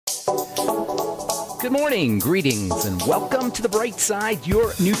Good morning, greetings, and welcome to The Bright Side,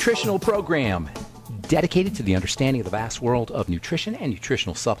 your nutritional program dedicated to the understanding of the vast world of nutrition and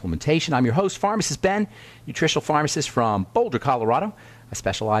nutritional supplementation. I'm your host, Pharmacist Ben, nutritional pharmacist from Boulder, Colorado. I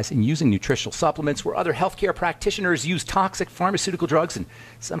specialize in using nutritional supplements where other healthcare practitioners use toxic pharmaceutical drugs and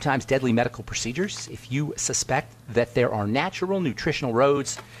sometimes deadly medical procedures. If you suspect that there are natural nutritional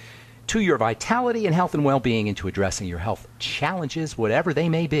roads to your vitality and health and well-being and to addressing your health challenges, whatever they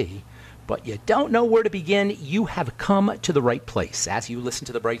may be, but you don't know where to begin, you have come to the right place. As you listen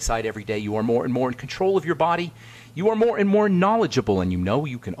to The Bright Side every day, you are more and more in control of your body. You are more and more knowledgeable, and you know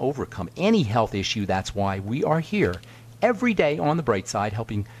you can overcome any health issue. That's why we are here every day on The Bright Side,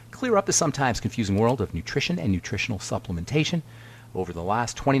 helping clear up the sometimes confusing world of nutrition and nutritional supplementation. Over the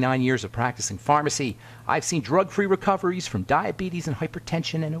last 29 years of practicing pharmacy, I've seen drug-free recoveries from diabetes and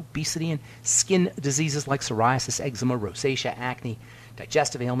hypertension and obesity and skin diseases like psoriasis, eczema, rosacea, acne,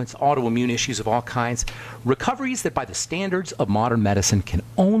 digestive ailments, autoimmune issues of all kinds. Recoveries that by the standards of modern medicine can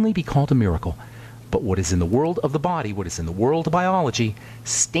only be called a miracle. But what is in the world of the body, what is in the world of biology,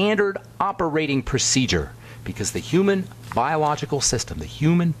 standard operating procedure. Because the human biological system, the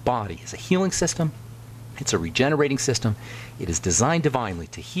human body, is a healing system. It's a regenerating system. It is designed divinely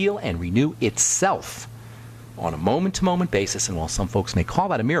to heal and renew itself on a moment-to-moment basis. And while some folks may call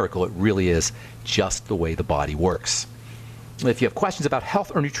that a miracle, it really is just the way the body works. If you have questions about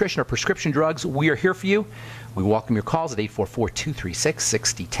health or nutrition or prescription drugs, we are here for you. We welcome your calls at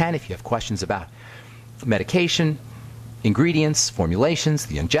 844-236-6010. If you have questions about medication, ingredients, formulations,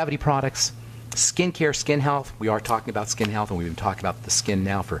 the longevity products, skincare, skin health. We are talking about skin health, and we've been talking about the skin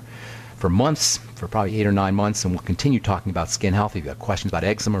now for months, for probably 8 or 9 months, and we'll continue talking about skin health. If you have questions about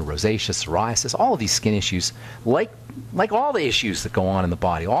eczema, rosacea, psoriasis, all of these skin issues, like all the issues that go on in the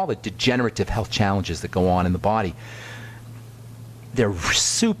body, all the degenerative health challenges that go on in the body, they're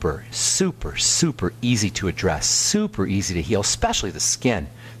super, super, super easy to address, super easy to heal, especially the skin.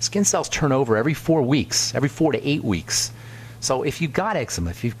 Skin cells turn over every 4 weeks, every 4 to 8 weeks. So if you've got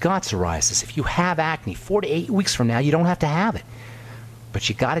eczema, if you've got psoriasis, if you have acne, 4 to 8 weeks from now, you don't have to have it. But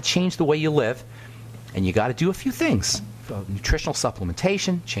you got to change the way you live, and you got to do a few things. Nutritional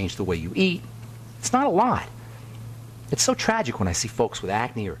supplementation, change the way you eat. It's not a lot. It's so tragic when I see folks with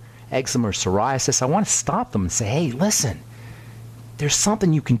acne or eczema or psoriasis. I want to stop them and say, hey, listen, there's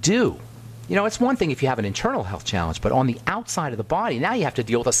something you can do. You know, it's one thing if you have an internal health challenge, but on the outside of the body, now you have to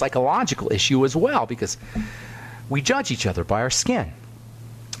deal with a psychological issue as well, because we judge each other by our skin.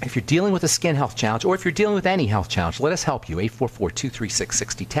 If you're dealing with a skin health challenge, or if you're dealing with any health challenge, let us help you.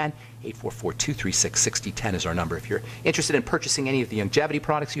 844-236-6010. 844-236-6010 is our number. If you're interested in purchasing any of the longevity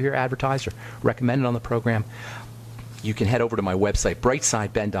products you hear advertised or recommended on the program, you can head over to my website,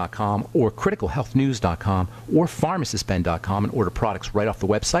 brightsideben.com, or criticalhealthnews.com, or pharmacistben.com and order products right off the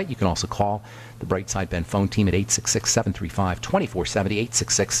website. You can also call the Brightside Ben phone team at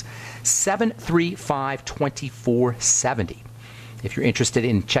 866-735-2470, 866-735-2470. If you're interested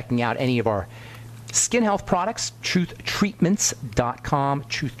in checking out any of our skin health products, truthtreatments.com,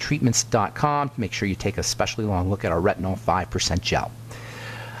 truthtreatments.com. Make sure you take a specially long look at our retinol 5% gel.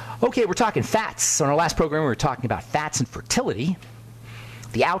 Okay, we're talking fats. On our last program, we were talking about fats and fertility.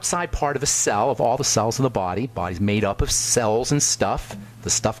 The outside part of a cell, of all the cells in the body, body's made up of cells and stuff.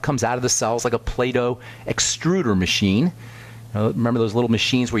 The stuff comes out of the cells like a Play-Doh extruder machine. Remember those little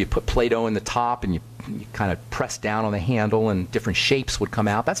machines where you put Play-Doh in the top and you kind of press down on the handle and different shapes would come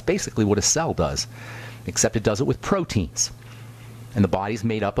out? That's basically what a cell does, except it does it with proteins. And the body's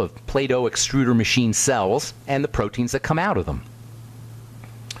made up of Play-Doh extruder machine cells and the proteins that come out of them.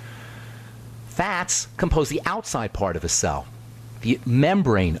 Fats compose the outside part of a cell, the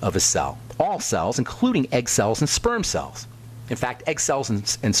membrane of a cell. All cells, including egg cells and sperm cells. In fact, egg cells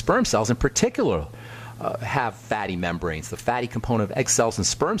and sperm cells in particular have fatty membranes. The fatty component of egg cells and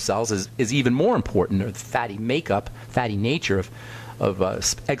sperm cells is even more important. Or the fatty makeup, fatty nature of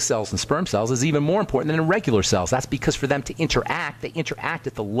egg cells and sperm cells is even more important than in regular cells. That's because for them to interact, they interact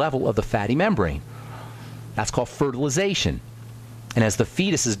at the level of the fatty membrane. That's called fertilization. And as the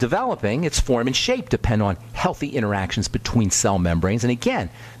fetus is developing, its form and shape depend on healthy interactions between cell membranes. And again,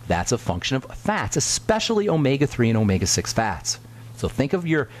 that's a function of fats, especially omega-3 and omega-6 fats. So think of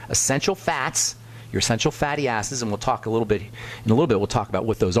your essential fats, your essential fatty acids, and we'll talk we'll talk about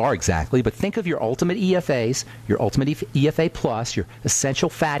what those are exactly. But think of your ultimate EFAs, your ultimate EFA plus, your essential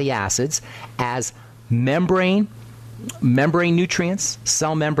fatty acids as membrane nutrients,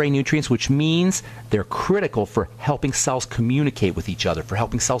 cell membrane nutrients, which means they're critical for helping cells communicate with each other, for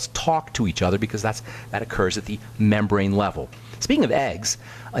helping cells talk to each other, because that occurs at the membrane level. Speaking of eggs,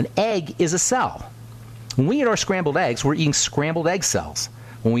 an egg is a cell. When we eat our scrambled eggs, we're eating scrambled egg cells.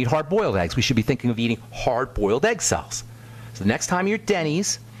 When we eat hard-boiled eggs, we should be thinking of eating hard-boiled egg cells. So the next time you're at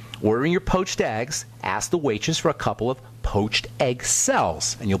Denny's ordering your poached eggs, ask the waitress for a couple of poached egg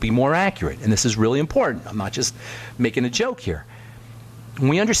cells, and you'll be more accurate. And this is really important. I'm not just making a joke here. When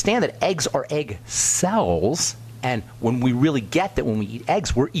we understand that eggs are egg cells, and when we really get that when we eat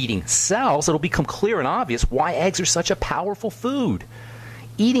eggs, we're eating cells, it'll become clear and obvious why eggs are such a powerful food.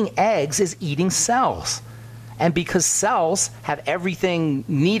 Eating eggs is eating cells. And because cells have everything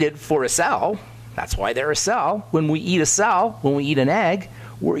needed for a cell, that's why they're a cell. When we eat a cell, when we eat an egg,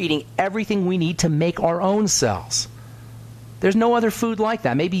 we're eating everything we need to make our own cells. There's no other food like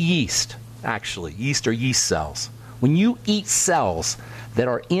that. Maybe yeast, actually. Yeast or yeast cells. When you eat cells that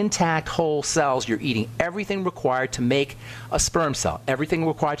are intact, whole cells, you're eating everything required to make a sperm cell, everything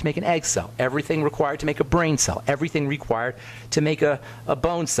required to make an egg cell, everything required to make a brain cell, everything required to make a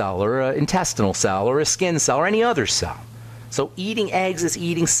bone cell or an intestinal cell or a skin cell or any other cell. So eating eggs is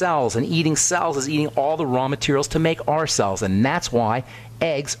eating cells, and eating cells is eating all the raw materials to make our cells, and that's why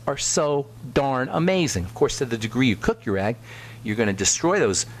eggs are so darn amazing. Of course, to the degree you cook your egg, you're going to destroy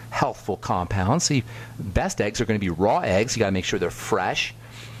those healthful compounds. So best eggs are going to be raw eggs. You got to make sure they're fresh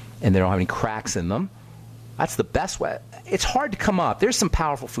and they don't have any cracks in them. That's the best way. It's hard to come up. There's some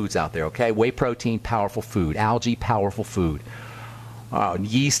powerful foods out there, okay? Whey protein, powerful food. Algae, powerful food.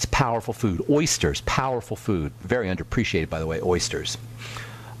 Yeast, powerful food. Oysters, powerful food. Very underappreciated, by the way, oysters.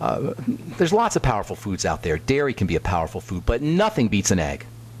 There's lots of powerful foods out there. Dairy can be a powerful food, but nothing beats an egg.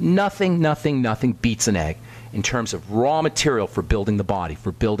 Nothing beats an egg in terms of raw material for building the body,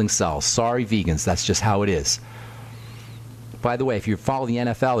 for building cells. Sorry, vegans, that's just how it is. By the way, if you follow the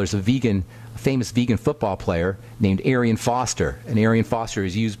NFL, there's a famous vegan football player named Arian Foster. And Arian Foster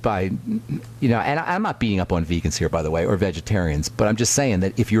is used by, and I'm not beating up on vegans here, by the way, or vegetarians, but I'm just saying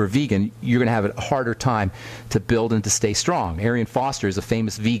that if you're a vegan, you're going to have a harder time to build and to stay strong. Arian Foster is a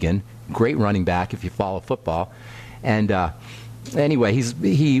famous vegan, great running back if you follow football. And anyway,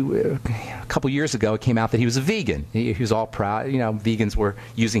 a couple years ago, it came out that he was a vegan. He was all proud. Vegans were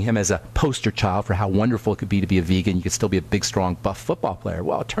using him as a poster child for how wonderful it could be to be a vegan. You could still be a big, strong, buff football player.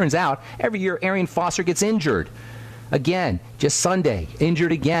 Well, it turns out every year Arian Foster gets injured. Again, just Sunday,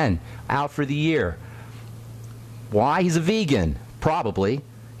 injured again, out for the year. Why? He's a vegan, probably.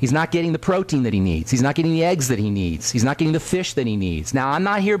 He's not getting the protein that he needs. He's not getting the eggs that he needs. He's not getting the fish that he needs. Now, I'm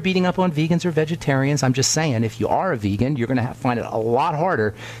not here beating up on vegans or vegetarians. I'm just saying if you are a vegan, you're going to find it a lot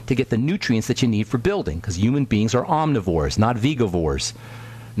harder to get the nutrients that you need for building, because human beings are omnivores, not vegavores,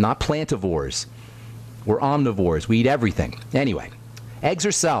 not plantivores. We're omnivores. We eat everything. Anyway, eggs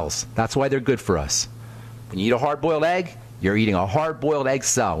are cells. That's why they're good for us. When you eat a hard-boiled egg, you're eating a hard-boiled egg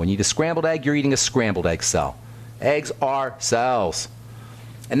cell. When you eat a scrambled egg, you're eating a scrambled egg cell. Eggs are cells.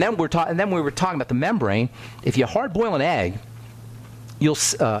 And then we were talking about the membrane. If you hard-boil an egg,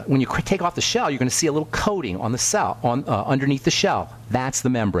 when you take off the shell, you're going to see a little coating on the cell, underneath the shell. That's the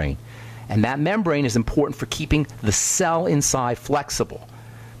membrane. And that membrane is important for keeping the cell inside flexible.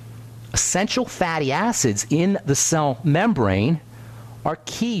 Essential fatty acids in the cell membrane are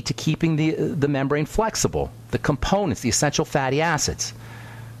key to keeping the membrane flexible. The components, the essential fatty acids.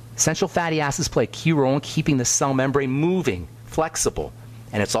 Essential fatty acids play a key role in keeping the cell membrane moving, flexible.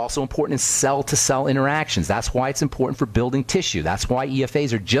 And it's also important in cell-to-cell interactions. That's why it's important for building tissue. That's why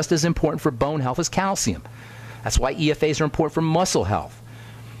EFAs are just as important for bone health as calcium. That's why EFAs are important for muscle health.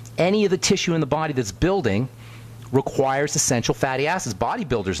 Any of the tissue in the body that's building requires essential fatty acids.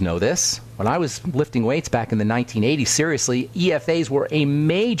 Bodybuilders know this. When I was lifting weights back in the 1980s, seriously, EFAs were a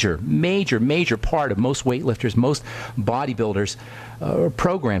major part of most weightlifters, most bodybuilders'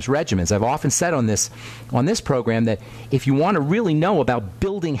 programs, regimens. I've often said on this program that if you want to really know about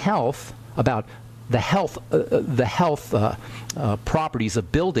building health, about the health properties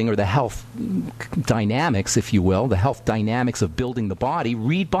of building, or the health dynamics, if you will, the health dynamics of building the body,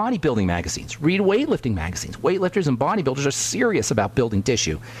 read bodybuilding magazines, read weightlifting magazines. Weightlifters and bodybuilders are serious about building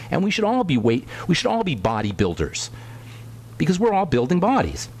tissue, and we should all be bodybuilders, because we're all building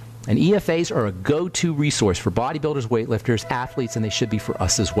bodies. And EFAs are a go-to resource for bodybuilders, weightlifters, athletes, and they should be for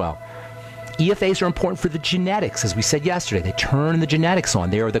us as well. EFAs are important for the genetics, as we said yesterday. They turn the genetics on.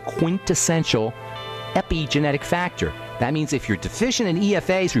 They are the quintessential epigenetic factor. That means if you're deficient in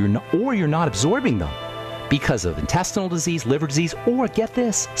EFAs or you're not absorbing them because of intestinal disease, liver disease, or, get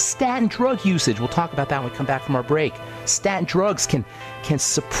this, statin drug usage. We'll talk about that when we come back from our break. Statin drugs can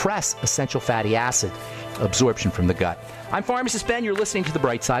suppress essential fatty acid absorption from the gut. I'm Pharmacist Ben. You're listening to The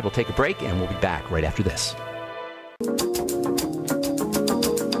Bright Side. We'll take a break, and we'll be back right after this.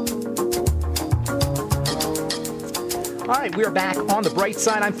 All right, we are back on the bright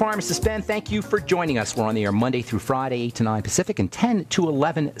side. I'm Pharmacist Ben. Thank you for joining us. We're on the air Monday through Friday, 8 to 9 Pacific and 10 to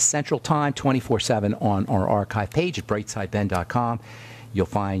 11 Central Time, 24/7 on our archive page at brightsideben.com. You'll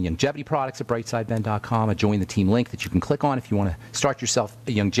find longevity products at brightsideben.com, a join the team link that you can click on if you want to start yourself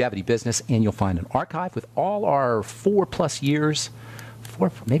a longevity business, and you'll find an archive with all our 4+ years,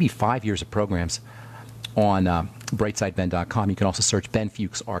 maybe 5 years of programs on brightsideben.com. You can also search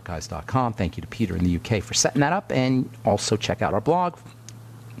benfuchsarchives.com. Thank you to Peter in the UK for setting that up, and also check out our blog,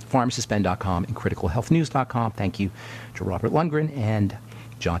 pharmacistben.com, and criticalhealthnews.com. Thank you to Robert Lundgren and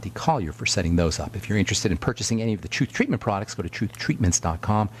John T. Collier for setting those up. If you're interested in purchasing any of the Truth Treatment products, go to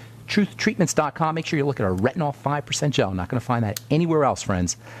truthtreatments.com. Truthtreatments.com. Make sure you look at our retinol 5% gel. Not going to find that anywhere else,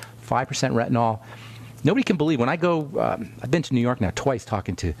 friends. 5% retinol. Nobody can believe when I go, I've been to New York now twice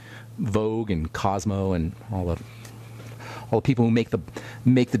talking to Vogue and Cosmo and all the people who make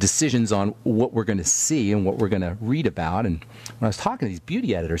the decisions on what we're going to see and what we're going to read about. And when I was talking to these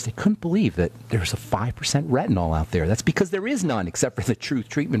beauty editors, they couldn't believe that there's a 5% retinol out there. That's because there is none except for the Truth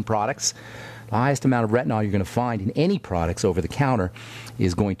Treatment products. The highest amount of retinol you're going to find in any products over the counter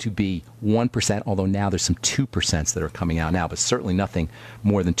is going to be 1%, although now there's some 2% that are coming out now, but certainly nothing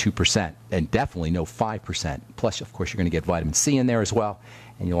more than 2%, and definitely no 5%. Plus, of course, you're going to get vitamin C in there as well,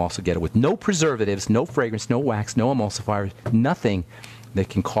 and you'll also get it with no preservatives, no fragrance, no wax, no emulsifiers, nothing that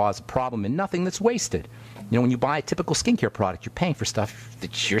can cause a problem, and nothing that's wasted. You know, when you buy a typical skincare product, you're paying for stuff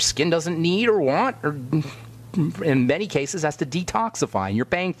that your skin doesn't need or want, or in many cases has to detoxify, and you're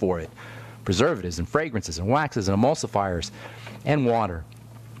paying for it. Preservatives and fragrances and waxes and emulsifiers and water.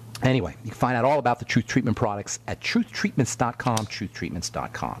 Anyway, you can find out all about the Truth Treatment products at truthtreatments.com,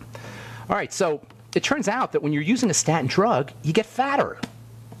 truthtreatments.com. All right, so it turns out that when you're using a statin drug, you get fatter.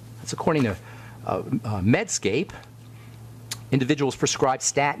 That's according to Medscape. Individuals prescribed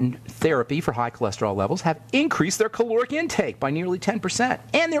statin therapy for high cholesterol levels have increased their caloric intake by nearly 10%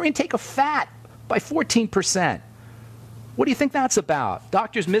 and their intake of fat by 14%. What do you think that's about?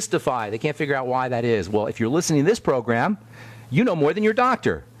 Doctors mystify. They can't figure out why that is. Well, if you're listening to this program, you know more than your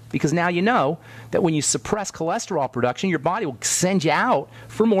doctor, because now you know that when you suppress cholesterol production, your body will send you out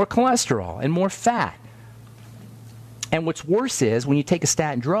for more cholesterol and more fat. And what's worse is when you take a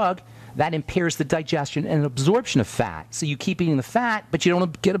statin drug, that impairs the digestion and absorption of fat. So you keep eating the fat, but you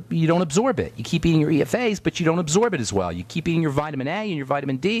don't absorb it. You keep eating your EFAs, but you don't absorb it as well. You keep eating your vitamin A and your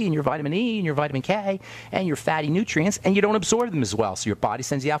vitamin D and your vitamin E and your vitamin K and your fatty nutrients, and you don't absorb them as well. So your body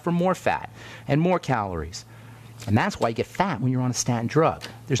sends you out for more fat and more calories. And that's why you get fat when you're on a statin drug.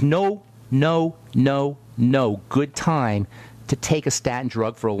 There's no good time to take a statin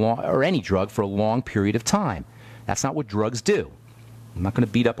drug for a long, or any drug for a long period of time. That's not what drugs do. I'm not going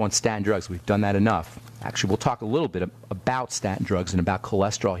to beat up on statin drugs. We've done that enough. Actually, we'll talk a little bit about statin drugs and about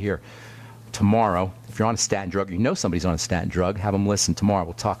cholesterol here tomorrow. If you're on a statin drug, or you know somebody's on a statin drug, have them listen tomorrow.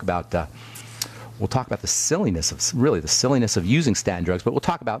 We'll talk about the silliness of using statin drugs. But we'll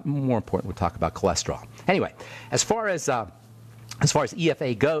talk about, more important, we'll talk about cholesterol. Anyway, as far as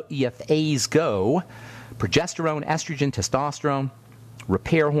EFAs go, progesterone, estrogen, testosterone,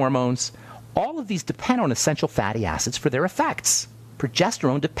 repair hormones, all of these depend on essential fatty acids for their effects.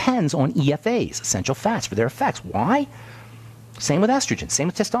 Progesterone depends on EFAs, essential fats, for their effects. Why? Same with estrogen, same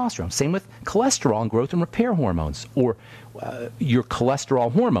with testosterone, same with cholesterol and growth and repair hormones, or your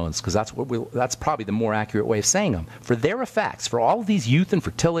cholesterol hormones, because that's probably the more accurate way of saying them. For their effects, for all of these youth and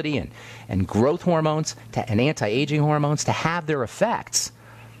fertility and growth hormones and anti-aging hormones to have their effects,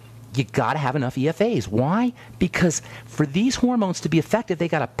 you got to have enough EFAs. Why? Because for these hormones to be effective, they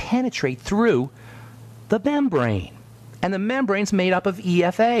got to penetrate through the membrane. And the membrane's made up of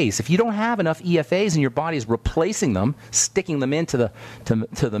EFAs. If you don't have enough EFAs and your body is replacing them, sticking them into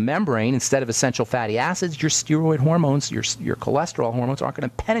the membrane instead of essential fatty acids, your steroid hormones, your cholesterol hormones aren't going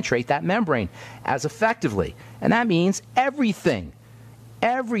to penetrate that membrane as effectively. And that means everything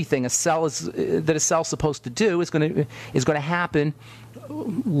a cell that a cell's supposed to do is going to happen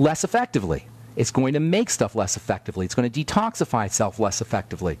less effectively. It's going to make stuff less effectively. It's going to detoxify itself less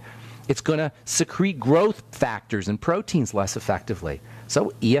effectively. It's going to secrete growth factors and proteins less effectively.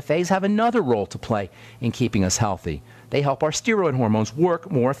 So EFAs have another role to play in keeping us healthy. They help our steroid hormones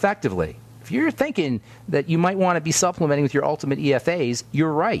work more effectively. If you're thinking that you might want to be supplementing with your Ultimate EFAs,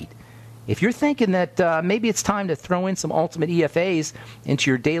 you're right. If you're thinking that maybe it's time to throw in some Ultimate EFAs into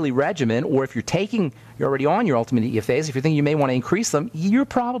your daily regimen, or if you're already on your Ultimate EFAs, if you're thinking you may want to increase them, you're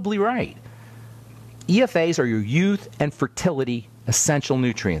probably right. EFAs are your youth and fertility essential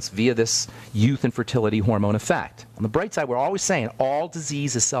nutrients via this youth and fertility hormone effect. On the bright side, we're always saying all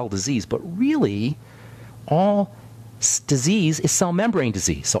disease is cell disease, but really all disease is cell membrane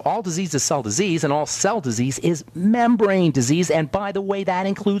disease. So all disease is cell disease, and all cell disease is membrane disease. And by the way, that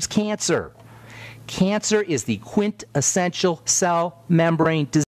includes cancer. Cancer is the quintessential cell membrane disease.